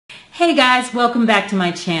Hey guys, welcome back to my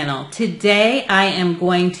channel. Today I am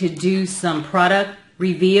going to do some product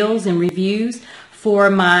reveals and reviews for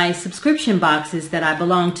my subscription boxes that I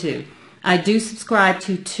belong to. I do subscribe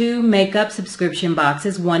to two makeup subscription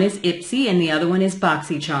boxes. One is Ipsy and the other one is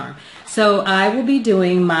Boxycharm. So I will be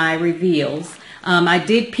doing my reveals. I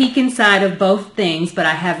did peek inside of both things, but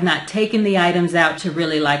I have not taken the items out to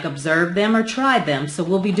really observe them or try them. So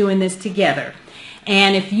we'll be doing this together.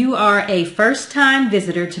 And if you are a first-time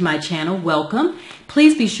visitor to my channel, welcome.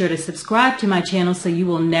 Please be sure to subscribe to my channel so you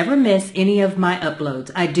will never miss any of my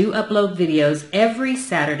uploads. I do upload videos every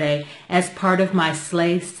Saturday as part of my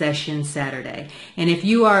Slay Session Saturday. And if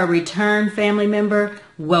you are a return family member,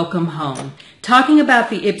 welcome home. Talking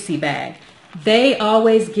about the Ipsy bag, they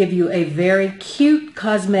always give you a very cute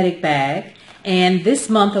cosmetic bag. And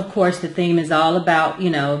this month, of course, the theme is all about,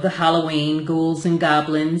 the Halloween, ghouls and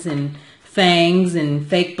goblins and fangs and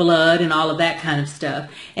fake blood and all of that kind of stuff.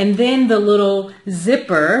 And then the little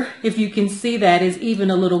zipper, if you can see that, is even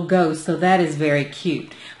a little ghost, so that is very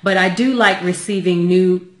cute. But I do like receiving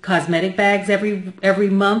new cosmetic bags every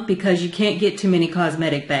month because you can't get too many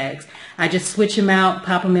cosmetic bags. I just switch them out,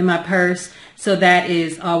 pop them in my purse, so that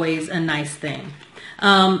is always a nice thing.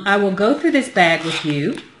 I will go through this bag with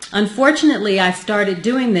you. Unfortunately, I started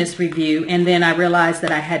doing this review and then I realized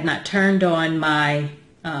that I had not turned on my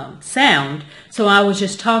sound, so I was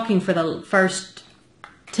just talking for the first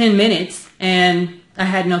 10 minutes and I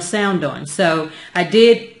had no sound on. So I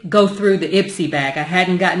did go through the Ipsy bag. I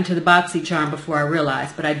hadn't gotten to the Boxycharm before I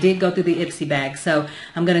realized, but I did go through the Ipsy bag. So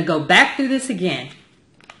I'm going to go back through this again.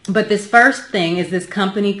 But this first thing is this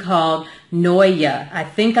company called Noyah. I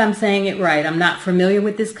think I'm saying it right. I'm not familiar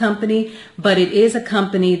with this company, but it is a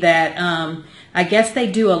company that I guess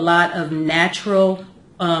they do a lot of natural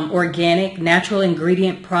organic, natural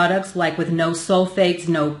ingredient products, like with no sulfates,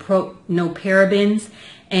 no parabens.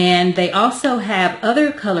 And they also have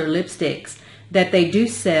other color lipsticks that they do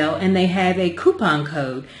sell, and they have a coupon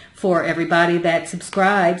code for everybody that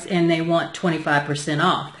subscribes and they want 25%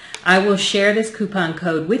 off. I will share this coupon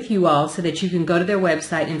code with you all so that you can go to their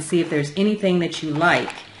website and see if there's anything that you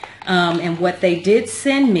like. And what they did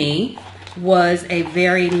send me was a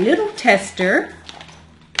very little tester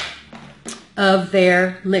of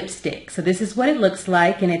their lipstick. So this is what it looks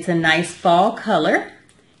like, and it's a nice fall color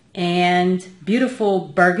and beautiful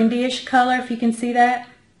burgundy-ish color, if you can see that.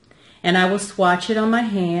 And I will swatch it on my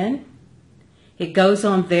hand. It goes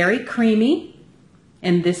on very creamy,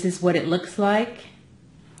 and this is what it looks like.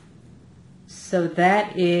 So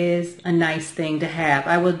that is a nice thing to have.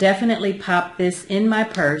 I will definitely pop this in my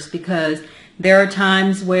purse because there are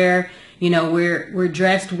times where we're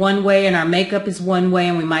dressed one way and our makeup is one way,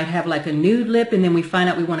 and we might have like a nude lip, and then we find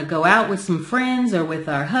out we want to go out with some friends or with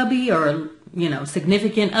our hubby or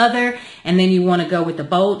significant other, and then you want to go with the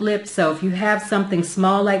bold lip. So if you have something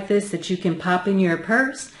small like this that you can pop in your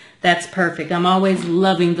purse, that's perfect. I'm always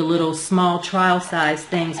loving the little small trial size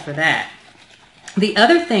things for that. The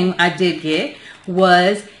other thing I did get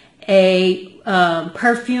was a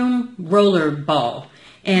perfume roller ball.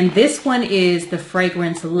 And this one is the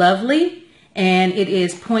fragrance Lovely, and it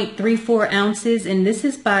is 0.34 ounces, and this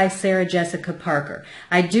is by Sarah Jessica Parker.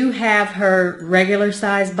 I do have her regular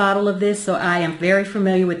size bottle of this, so I am very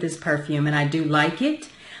familiar with this perfume, and I do like it.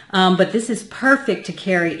 But this is perfect to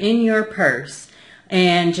carry in your purse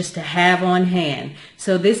and just to have on hand.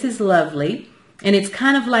 So this is Lovely, and it's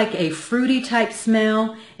kind of like a fruity type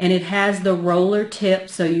smell, and it has the roller tip,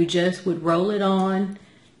 so you just would roll it on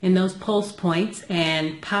in those pulse points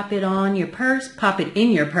and pop it on your purse, pop it in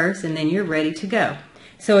your purse, and then you're ready to go.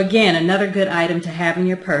 So again, another good item to have in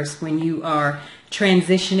your purse when you are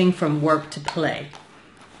transitioning from work to play.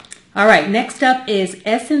 All right, next up is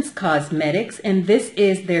Essence Cosmetics, and this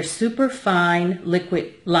is their super fine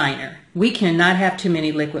liquid liner. We cannot have too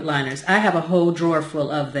many liquid liners. I have a whole drawer full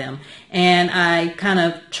of them, and I kind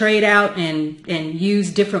of trade out and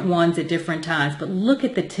use different ones at different times. But look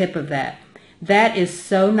at the tip of that. That is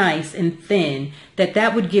so nice and thin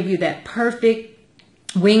that would give you that perfect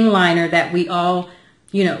wing liner that we all,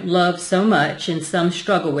 love so much and some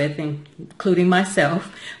struggle with, including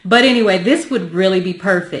myself. But anyway, this would really be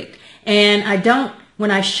perfect. And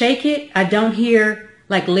when I shake it, I don't hear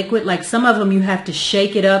like liquid. Like some of them you have to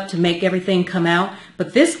shake it up to make everything come out.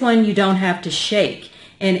 But this one you don't have to shake.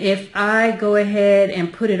 And if I go ahead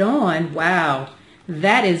and put it on, wow,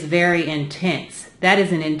 that is very intense. That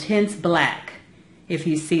is an intense black, if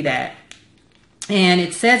you see that. And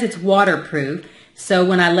it says it's waterproof, so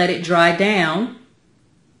when I let it dry down,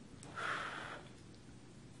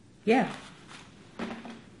 yeah,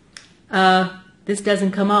 this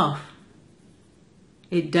doesn't come off.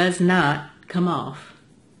 It does not come off.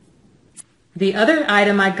 The other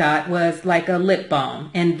item I got was like a lip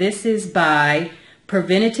balm, and this is by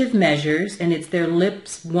Preventative Measures, and it's their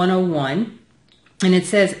Lips 101, and it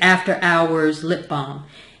says After Hours Lip Balm,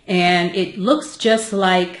 and it looks just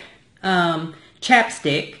like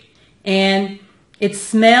chapstick, and it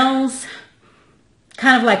smells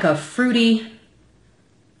kind of like a fruity,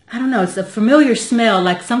 I don't know, it's a familiar smell,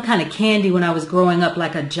 like some kind of candy when I was growing up,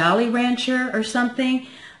 like a Jolly Rancher or something.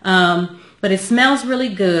 But it smells really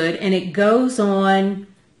good, and it goes on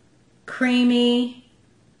creamy,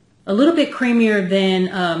 a little bit creamier than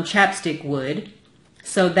chapstick would.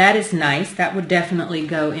 So that is nice. That would definitely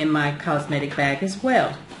go in my cosmetic bag as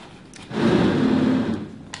well.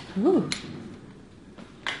 Ooh,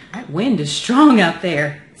 that wind is strong out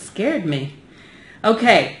there. It scared me.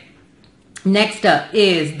 Okay, next up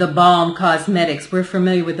is the Balm Cosmetics. We're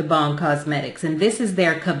familiar with the Balm Cosmetics, and this is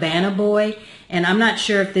their Cabana Boy. And I'm not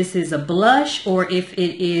sure if this is a blush or if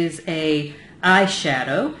it is a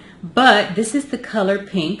eyeshadow, but this is the color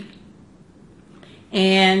pink,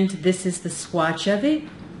 and this is the swatch of it.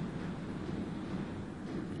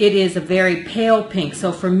 It is a very pale pink,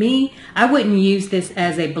 so for me, I wouldn't use this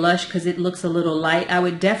as a blush because it looks a little light. I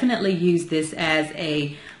would definitely use this as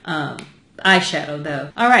a eyeshadow though.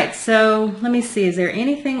 All right, so let me see, is there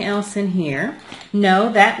anything else in here? No,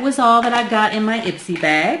 that was all that I got in my Ipsy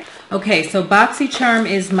bag. Okay, so Boxycharm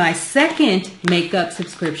is my second makeup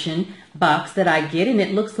subscription box that I get, and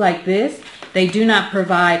it looks like this. They do not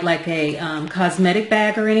provide like a cosmetic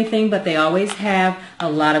bag or anything, but they always have a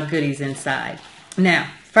lot of goodies inside. Now,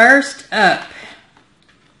 first up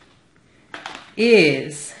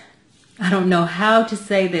is, I don't know how to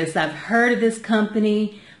say this. I've heard of this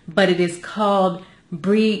company, but it is called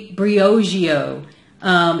Briogeo.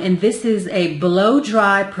 And this is a blow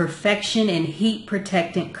dry perfection and heat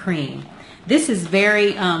protectant cream. This is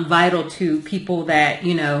very vital to people that,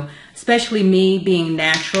 you know, especially me being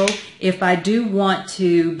natural. If I do want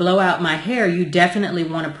to blow out my hair, you definitely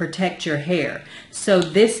want to protect your hair. So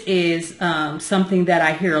this is something that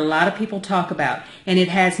I hear a lot of people talk about, and it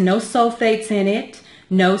has no sulfates in it,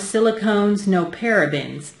 no silicones, no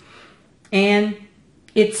parabens, and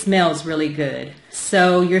it smells really good.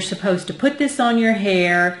 So you're supposed to put this on your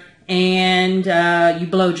hair, and you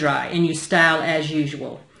blow dry and you style as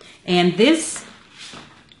usual. And this,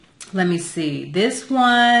 let me see, this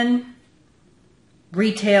one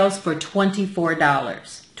retails for $24.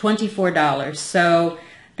 $24. So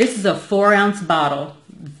this is a 4-ounce bottle,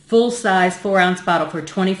 full-size 4-ounce bottle for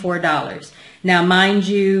 $24. Now, mind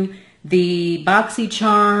you, the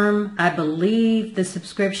Boxycharm, I believe the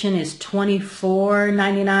subscription is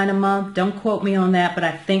 $24.99 a month. Don't quote me on that, but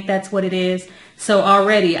I think that's what it is. So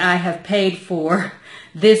already I have paid for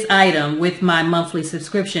this item with my monthly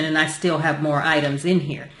subscription, and I still have more items in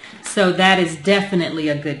here. So that is definitely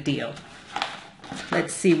a good deal.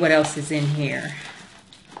 Let's see what else is in here.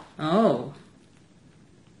 Oh.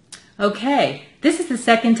 Okay, this is the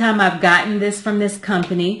second time I've gotten this from this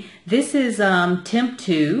company. This is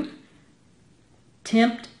Temptu.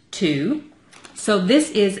 So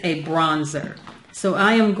this is a bronzer. So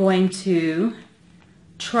I am going to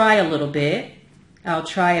try a little bit. I'll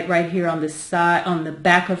try it right here on the side, on the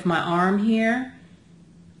back of my arm here,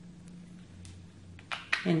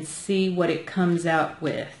 and see what it comes out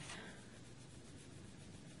with.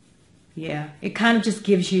 Yeah, it kind of just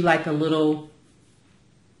gives you like a little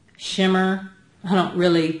shimmer. I don't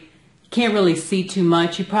really, can't really see too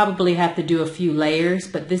much. You probably have to do a few layers,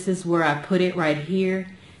 but this is where I put it right here.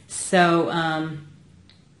 So, I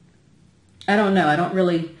don't know. I don't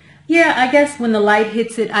really, yeah, I guess when the light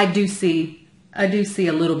hits it, I do see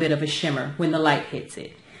a little bit of a shimmer when the light hits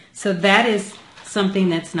it. So that is something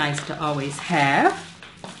that's nice to always have.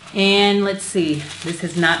 And let's see, this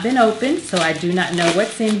has not been opened, so I do not know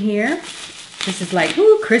what's in here. This is like,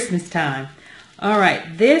 ooh, Christmas time. All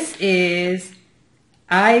right, this is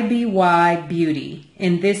IBY Beauty,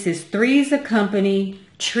 and this is Three's a Company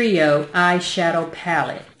Trio Eyeshadow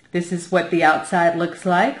Palette. This is what the outside looks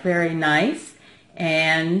like, very nice.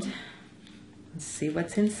 And let's see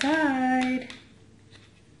what's inside.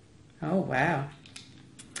 Oh, wow.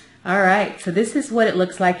 All right, so this is what it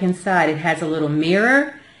looks like inside. It has a little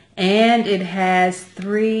mirror, and it has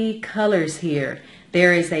 3 colors here.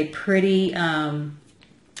 There is a pretty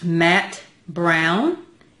matte brown,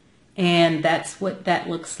 and that's what that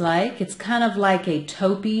looks like. It's kind of like a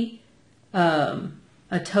taupey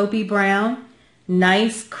brown,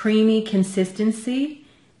 nice creamy consistency,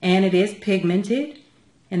 and it is pigmented.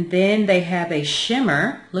 And then they have a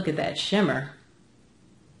shimmer. Look at that shimmer.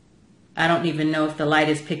 I don't even know if the light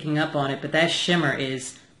is picking up on it, but that shimmer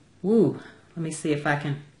is, woo. Let me see if I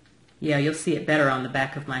can, yeah, you'll see it better on the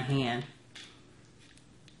back of my hand.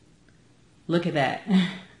 Look at that.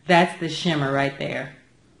 That's the shimmer right there.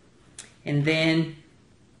 And then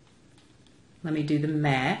let me do the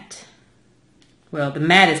matte. Well, the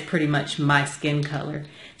matte is pretty much my skin color,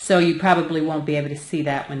 so you probably won't be able to see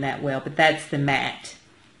that one that well, but that's the matte.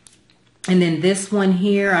 And then this one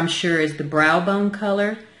here, I'm sure is the brow bone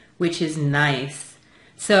color, which is nice.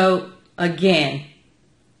 So again,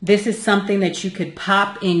 this is something that you could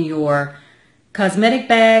pop in your cosmetic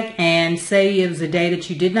bag, and say it was a day that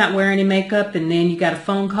you did not wear any makeup, and then you got a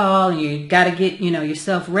phone call and you got to get,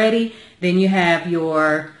 yourself ready. Then you have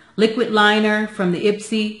your liquid liner from the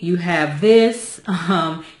Ipsy, you have this,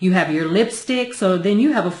 you have your lipstick, so then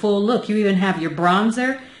you have a full look. You even have your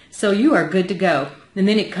bronzer, so you are good to go. And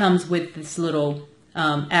then it comes with this little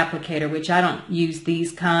applicator, which I don't use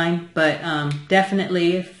these kind, but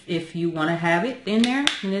definitely if you want to have it in there,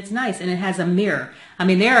 and it's nice. And it has a mirror. I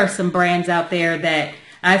mean, there are some brands out there that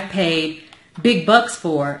I've paid big bucks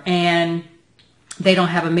for, and they don't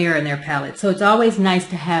have a mirror in their palette. So it's always nice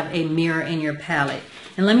to have a mirror in your palette.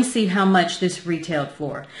 And let me see how much this retailed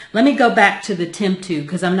for. Let me go back to the Temptu,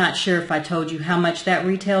 because I'm not sure if I told you how much that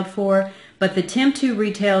retailed for. But the Temptu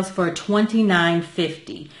retails for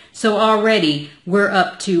 $29.50. So already we're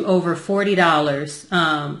up to over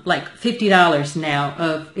 $40, like $50 now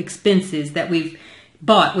of expenses that we've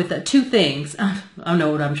bought with the two things. I don't know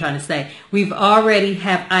what I'm trying to say. We've already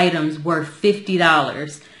have items worth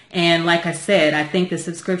 $50. And like I said, I think the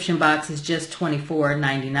subscription box is just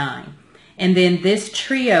 $24.99. And then this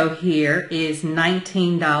trio here is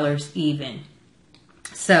 $19 even.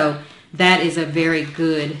 So that is a very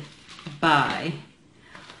good buy.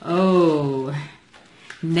 Oh,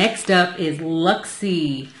 next up is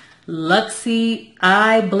Luxie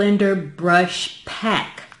Eye Blender Brush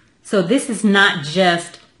Pack. So this is not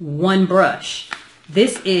just one brush.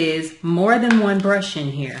 This is more than one brush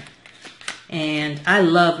in here. And I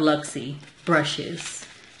love Luxie brushes.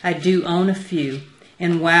 I do own a few.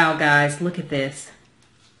 And wow, guys, look at this.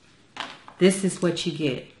 This is what you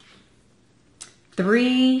get.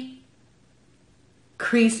 3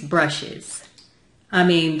 crease brushes. I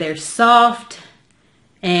mean, they're soft,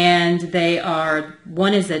 and they are,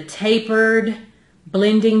 one is a tapered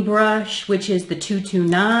blending brush, which is the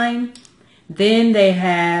 229. Then they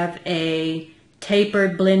have a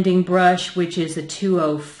tapered blending brush, which is a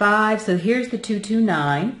 205. So here's the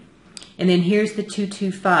 229, and then here's the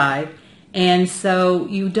 225. And so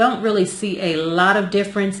you don't really see a lot of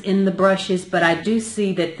difference in the brushes, but I do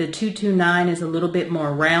see that the 229 is a little bit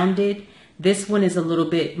more rounded. This one is a little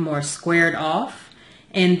bit more squared off.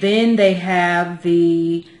 And then they have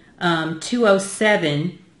the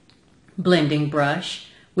 207 blending brush,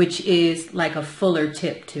 which is like a fuller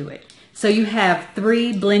tip to it. So you have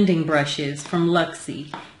 3 blending brushes from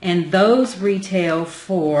Luxie, and those retail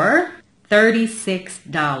for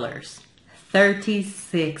 $36.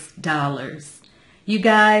 $36. You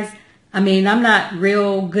guys, I mean, I'm not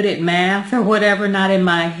real good at math or whatever, not in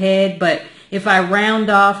my head, but if I round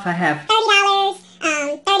off, I have $30,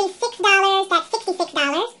 $36, that's $66.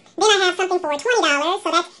 Then I have something for $20,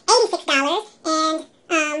 so that's $86. And then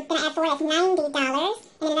I add 4, that's $90, and then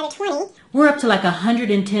another 20. We're up to like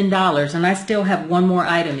 $110, and I still have one more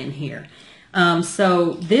item in here.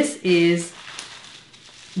 So this is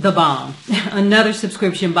the Balm, another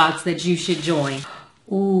subscription box that you should join.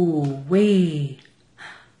 Ooh, wait.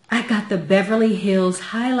 I got the Beverly Hills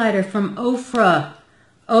highlighter from Ofra.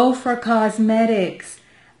 Ofra Cosmetics.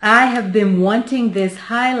 I have been wanting this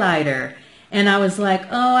highlighter, and I was like,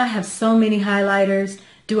 oh, I have so many highlighters.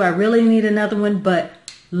 Do I really need another one? But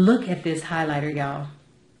look at this highlighter, y'all.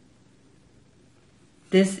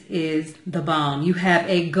 This is the Balm. You have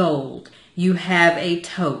a gold. You have a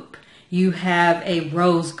taupe. You have a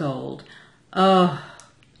rose gold. Oh,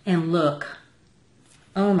 and look.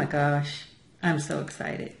 Oh my gosh. I'm so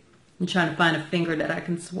excited. I'm trying to find a finger that I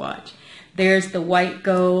can swatch. There's the white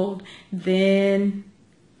gold. Then,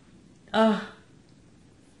 oh,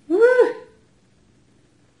 woo.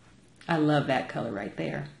 I love that color right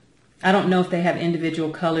there. I don't know if they have individual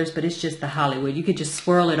colors, but it's just the Hollywood. You could just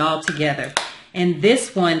swirl it all together. And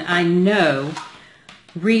this one I know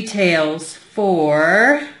retails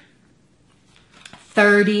for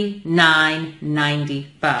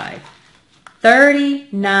 $39.95.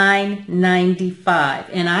 $39.95,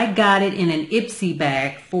 and I got it in an Ipsy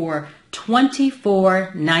bag for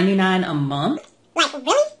 $24.99 a month. Like,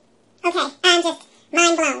 really? Okay, I'm just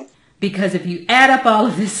mind blown. Because if you add up all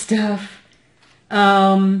of this stuff,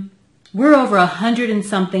 we're over $100 and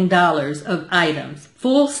something of items,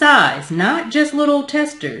 full size, not just little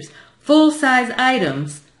testers, full size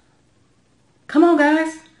items. Come on,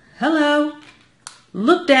 guys. Hello.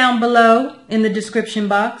 Look down below in the description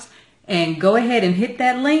box and go ahead and hit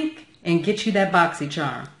that link and get you that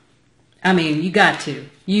Boxycharm. I mean, you got to.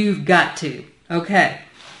 You've got to. Okay.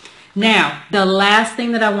 Now, the last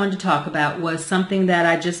thing that I wanted to talk about was something that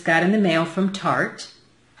I just got in the mail from Tarte.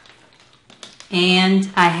 And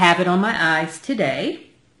I have it on my eyes today,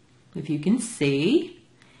 if you can see.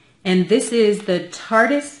 And this is the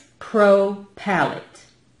Tarteist Pro Palette.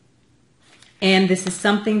 And this is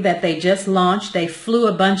something that they just launched. They flew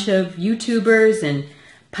a bunch of YouTubers and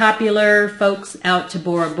popular folks out to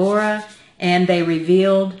Bora Bora, and they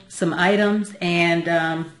revealed some items,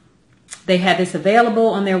 and they had this available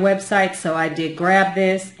on their website, so I did grab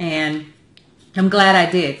this, and I'm glad I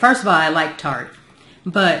did. First of all, I like Tarte,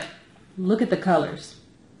 but look at the colors.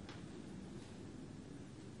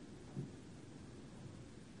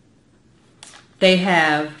 They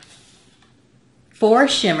have 4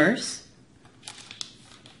 shimmers.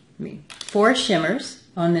 4 shimmers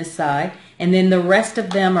on this side, and then the rest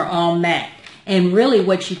of them are all matte. And really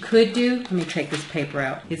what you could do, let me take this paper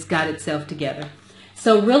out. It's got itself together.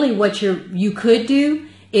 So really what you could do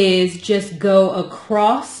is just go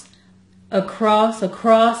across,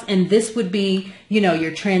 and this would be, you know,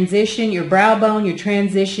 your transition, your brow bone, your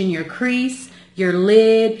transition, your crease, your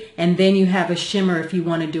lid, and then you have a shimmer if you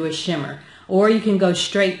want to do a shimmer. Or you can go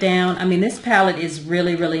straight down. I mean, this palette is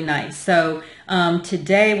really, really nice. So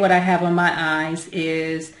today what I have on my eyes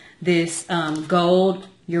is this gold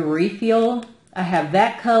urethral. I have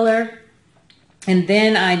that color. And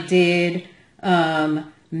then I did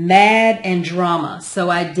Mad and Drama. So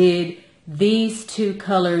I did these 2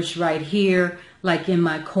 colors right here, like in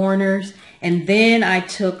my corners. And then I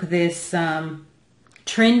took this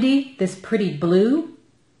trendy, this pretty blue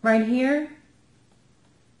right here.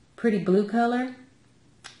 Pretty blue color,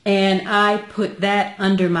 and I put that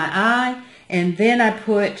under my eye, and then I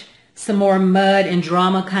put some more Mud and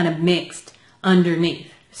Drama kind of mixed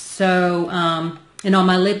underneath. So and on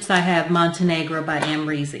my lips I have Montenegro by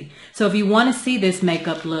Amrezy. So if you want to see this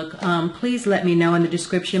makeup look, please let me know in the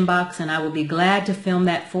description box, and I will be glad to film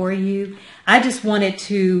that for you. I just wanted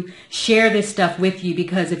to share this stuff with you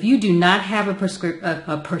because if you do not have a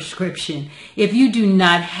prescription, if you do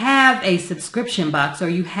not have a subscription box, or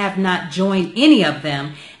you have not joined any of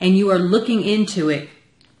them and you are looking into it,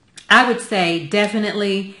 I would say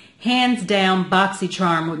definitely, hands down,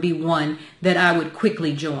 Boxycharm would be one that I would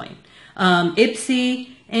quickly join. Ipsy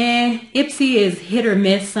is hit or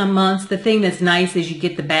miss some months. The thing that's nice is you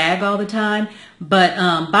get the bag all the time, but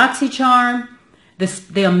Boxycharm,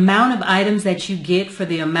 the amount of items that you get for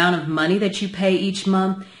the amount of money that you pay each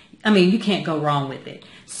month, I mean, you can't go wrong with it.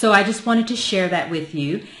 So I just wanted to share that with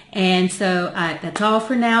you. And so that's all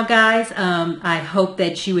for now, guys. I hope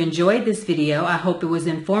that you enjoyed this video. I hope it was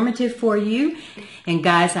informative for you. And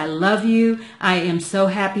guys, I love you. I am so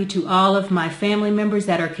happy to all of my family members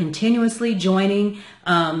that are continuously joining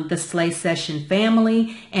the Slay Session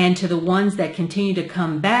family, and to the ones that continue to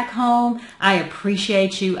come back home. I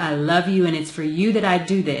appreciate you. I love you, and it's for you that I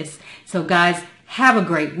do this. So guys, have a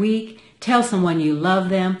great week. Tell someone you love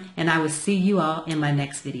them, and I will see you all in my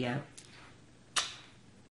next video.